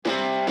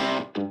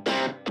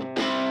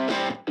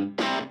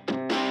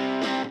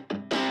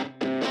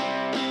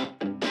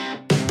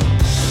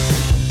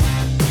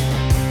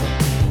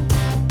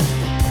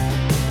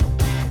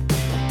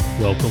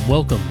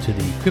Welcome to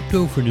the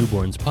Crypto for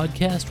Newborns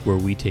podcast, where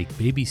we take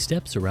baby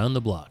steps around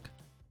the block.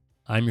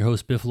 I'm your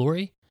host, Biff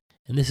Laurie,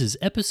 and this is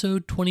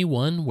episode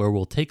 21, where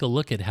we'll take a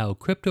look at how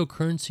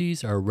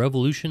cryptocurrencies are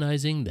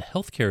revolutionizing the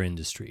healthcare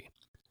industry.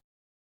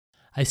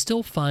 I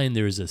still find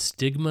there is a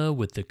stigma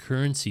with the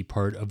currency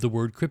part of the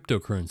word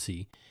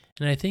cryptocurrency,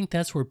 and I think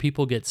that's where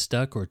people get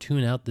stuck or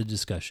tune out the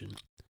discussion.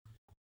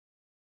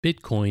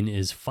 Bitcoin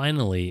is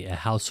finally a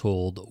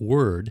household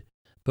word,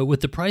 but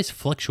with the price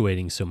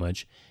fluctuating so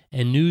much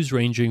and news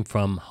ranging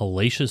from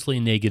hellaciously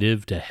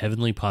negative to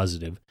heavenly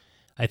positive,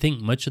 I think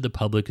much of the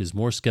public is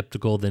more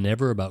skeptical than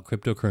ever about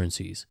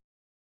cryptocurrencies.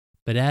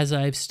 But as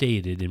I've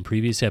stated in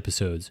previous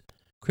episodes,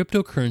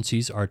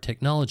 cryptocurrencies are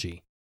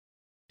technology.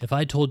 If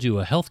I told you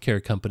a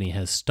healthcare company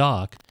has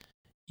stock,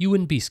 you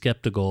wouldn't be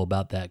skeptical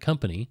about that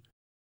company.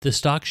 The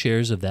stock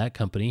shares of that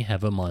company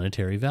have a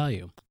monetary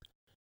value.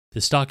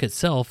 The stock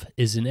itself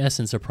is in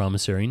essence a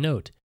promissory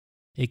note.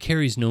 It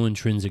carries no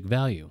intrinsic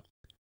value.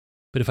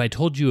 But if I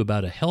told you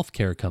about a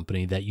healthcare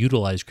company that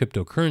utilized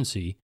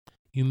cryptocurrency,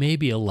 you may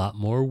be a lot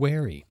more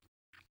wary.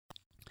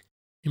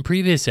 In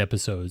previous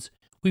episodes,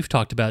 we've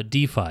talked about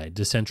DeFi,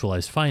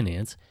 decentralized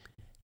finance,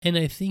 and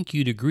I think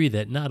you'd agree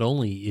that not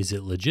only is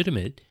it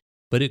legitimate,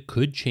 but it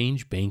could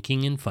change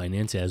banking and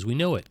finance as we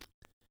know it.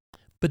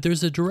 But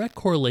there's a direct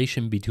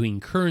correlation between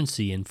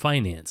currency and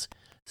finance,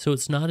 so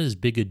it's not as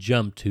big a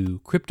jump to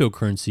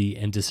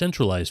cryptocurrency and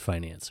decentralized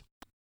finance.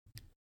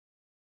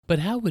 But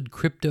how would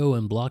crypto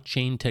and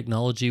blockchain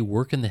technology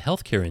work in the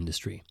healthcare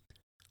industry?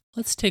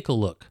 Let's take a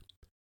look.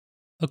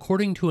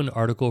 According to an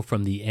article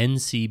from the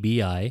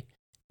NCBI,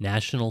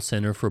 National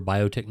Center for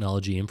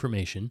Biotechnology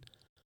Information,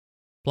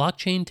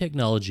 blockchain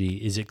technology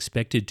is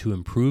expected to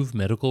improve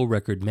medical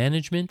record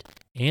management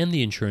and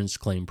the insurance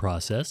claim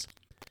process,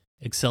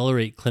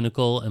 accelerate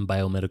clinical and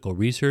biomedical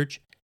research,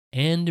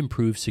 and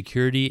improve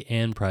security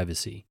and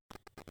privacy.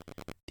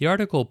 The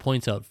article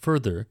points out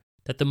further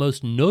that the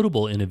most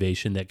notable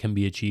innovation that can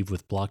be achieved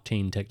with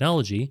blockchain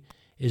technology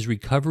is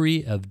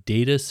recovery of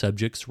data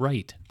subjects'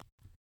 right.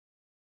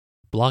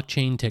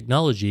 Blockchain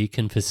technology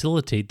can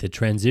facilitate the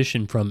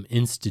transition from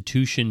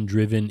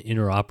institution-driven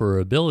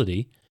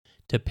interoperability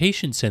to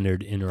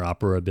patient-centered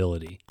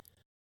interoperability.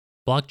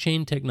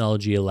 Blockchain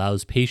technology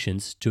allows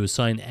patients to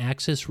assign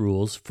access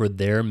rules for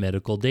their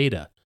medical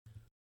data.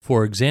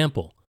 For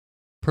example,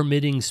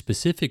 permitting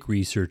specific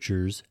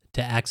researchers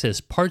to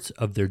access parts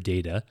of their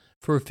data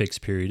for a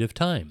fixed period of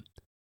time.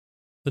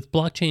 With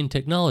blockchain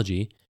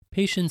technology,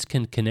 patients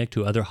can connect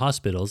to other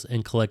hospitals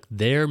and collect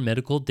their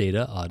medical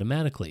data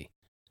automatically.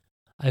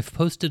 I've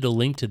posted a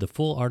link to the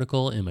full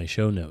article in my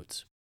show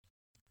notes.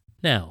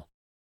 Now,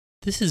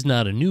 this is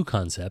not a new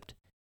concept.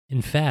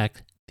 In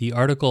fact, the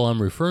article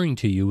I'm referring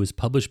to you was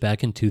published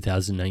back in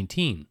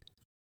 2019.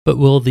 But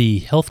will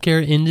the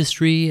healthcare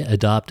industry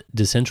adopt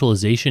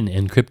decentralization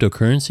and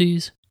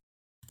cryptocurrencies?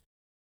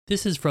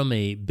 This is from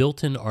a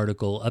Built-in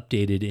article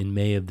updated in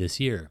May of this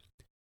year.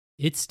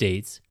 It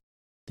states,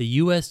 the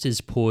U.S. is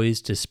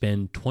poised to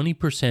spend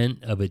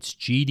 20% of its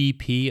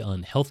GDP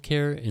on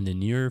healthcare in the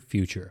near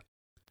future.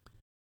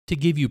 To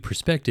give you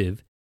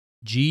perspective,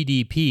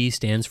 GDP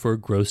stands for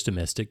Gross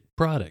Domestic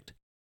Product,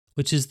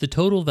 which is the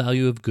total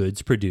value of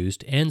goods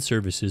produced and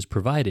services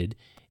provided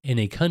in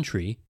a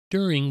country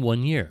during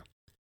 1 year.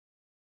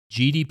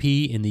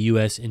 GDP in the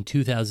U.S. in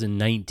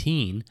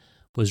 2019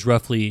 was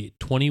roughly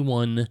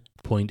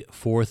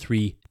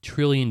 $21.43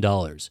 trillion.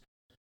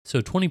 So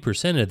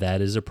 20% of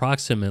that is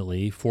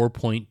approximately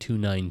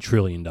 $4.29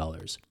 trillion.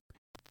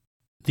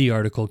 The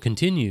article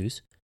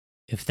continues,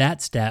 if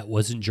that stat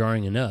wasn't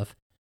jarring enough,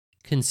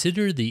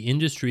 consider the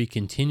industry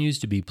continues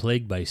to be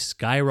plagued by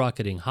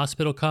skyrocketing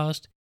hospital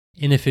costs,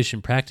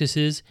 inefficient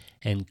practices,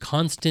 and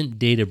constant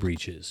data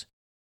breaches.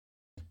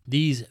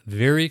 These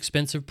very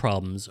expensive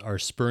problems are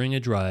spurring a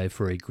drive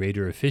for a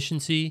greater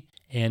efficiency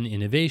and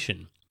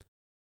innovation.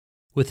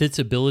 With its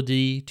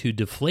ability to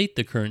deflate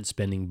the current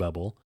spending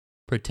bubble,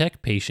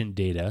 protect patient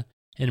data,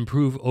 and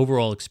improve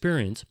overall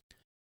experience,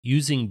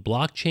 using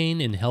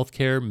blockchain in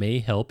healthcare may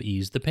help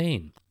ease the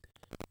pain.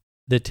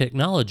 The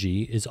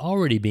technology is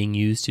already being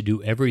used to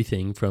do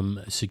everything from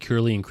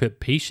securely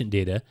encrypt patient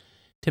data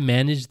to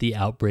manage the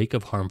outbreak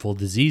of harmful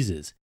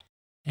diseases.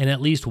 And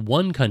at least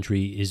one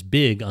country is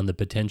big on the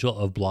potential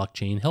of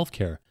blockchain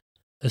healthcare,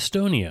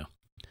 Estonia.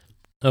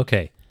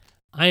 Okay,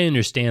 I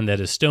understand that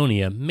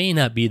Estonia may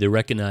not be the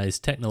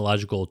recognized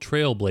technological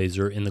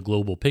trailblazer in the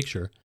global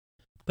picture,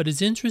 but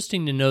it's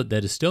interesting to note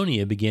that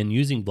Estonia began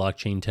using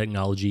blockchain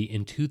technology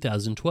in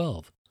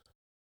 2012.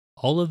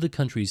 All of the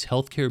country's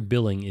healthcare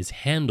billing is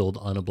handled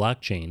on a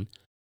blockchain,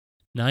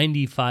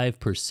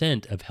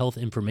 95% of health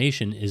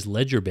information is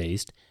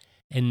ledger-based,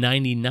 and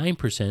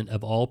 99%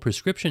 of all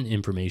prescription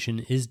information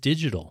is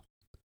digital.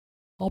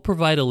 I'll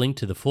provide a link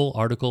to the full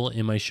article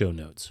in my show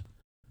notes.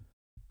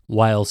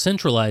 While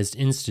centralized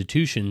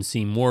institutions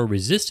seem more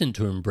resistant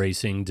to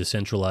embracing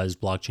decentralized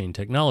blockchain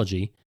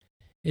technology,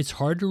 it's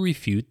hard to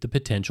refute the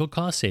potential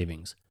cost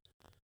savings.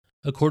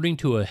 According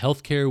to a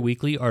Healthcare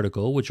Weekly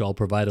article, which I'll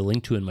provide a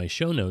link to in my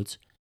show notes,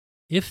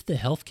 If the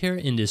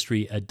healthcare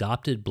industry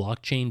adopted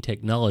blockchain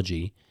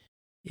technology,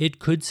 it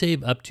could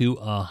save up to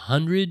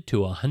 $100 to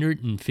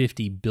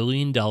 $150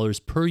 billion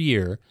per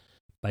year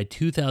by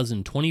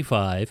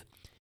 2025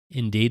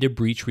 in data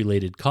breach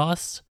related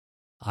costs,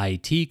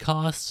 IT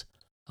costs,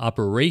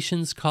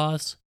 operations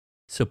costs,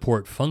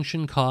 support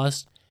function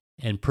costs,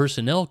 and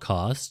personnel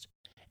costs,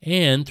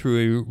 and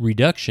through a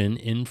reduction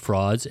in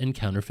frauds and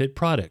counterfeit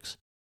products.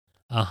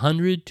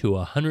 $100 to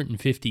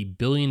 $150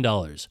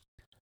 billion.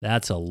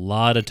 That's a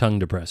lot of tongue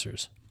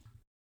depressors.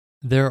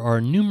 There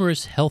are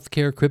numerous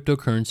healthcare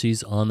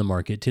cryptocurrencies on the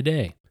market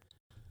today.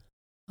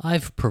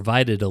 I've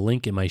provided a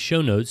link in my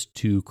show notes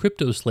to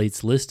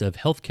CryptoSlate's list of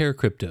healthcare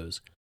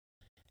cryptos.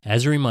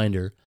 As a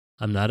reminder,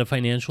 I'm not a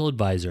financial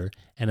advisor,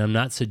 and I'm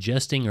not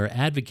suggesting or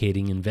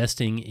advocating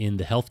investing in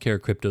the healthcare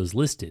cryptos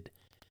listed.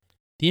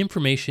 The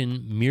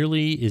information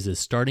merely is a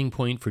starting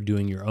point for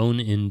doing your own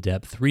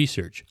in-depth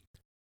research.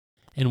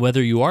 And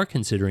whether you are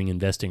considering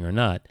investing or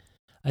not,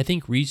 I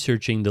think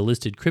researching the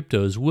listed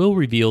cryptos will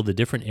reveal the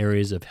different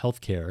areas of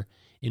healthcare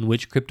in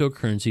which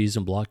cryptocurrencies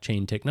and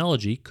blockchain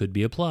technology could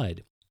be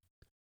applied.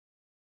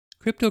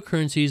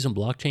 Cryptocurrencies and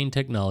blockchain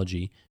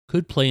technology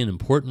could play an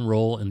important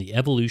role in the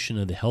evolution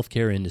of the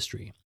healthcare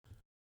industry.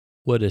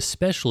 What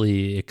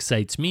especially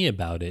excites me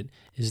about it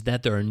is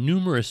that there are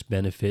numerous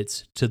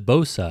benefits to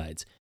both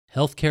sides,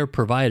 healthcare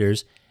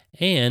providers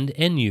and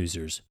end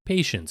users,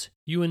 patients,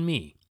 you and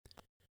me.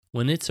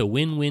 When it's a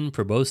win-win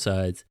for both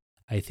sides,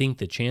 I think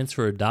the chance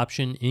for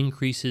adoption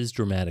increases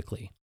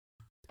dramatically.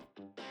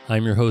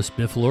 I'm your host,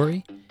 Biff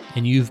Laurie,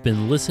 and you've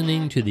been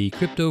listening to the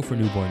Crypto for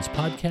Newborns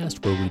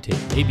podcast, where we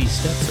take baby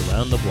steps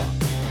around the block.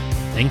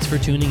 Thanks for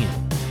tuning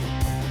in.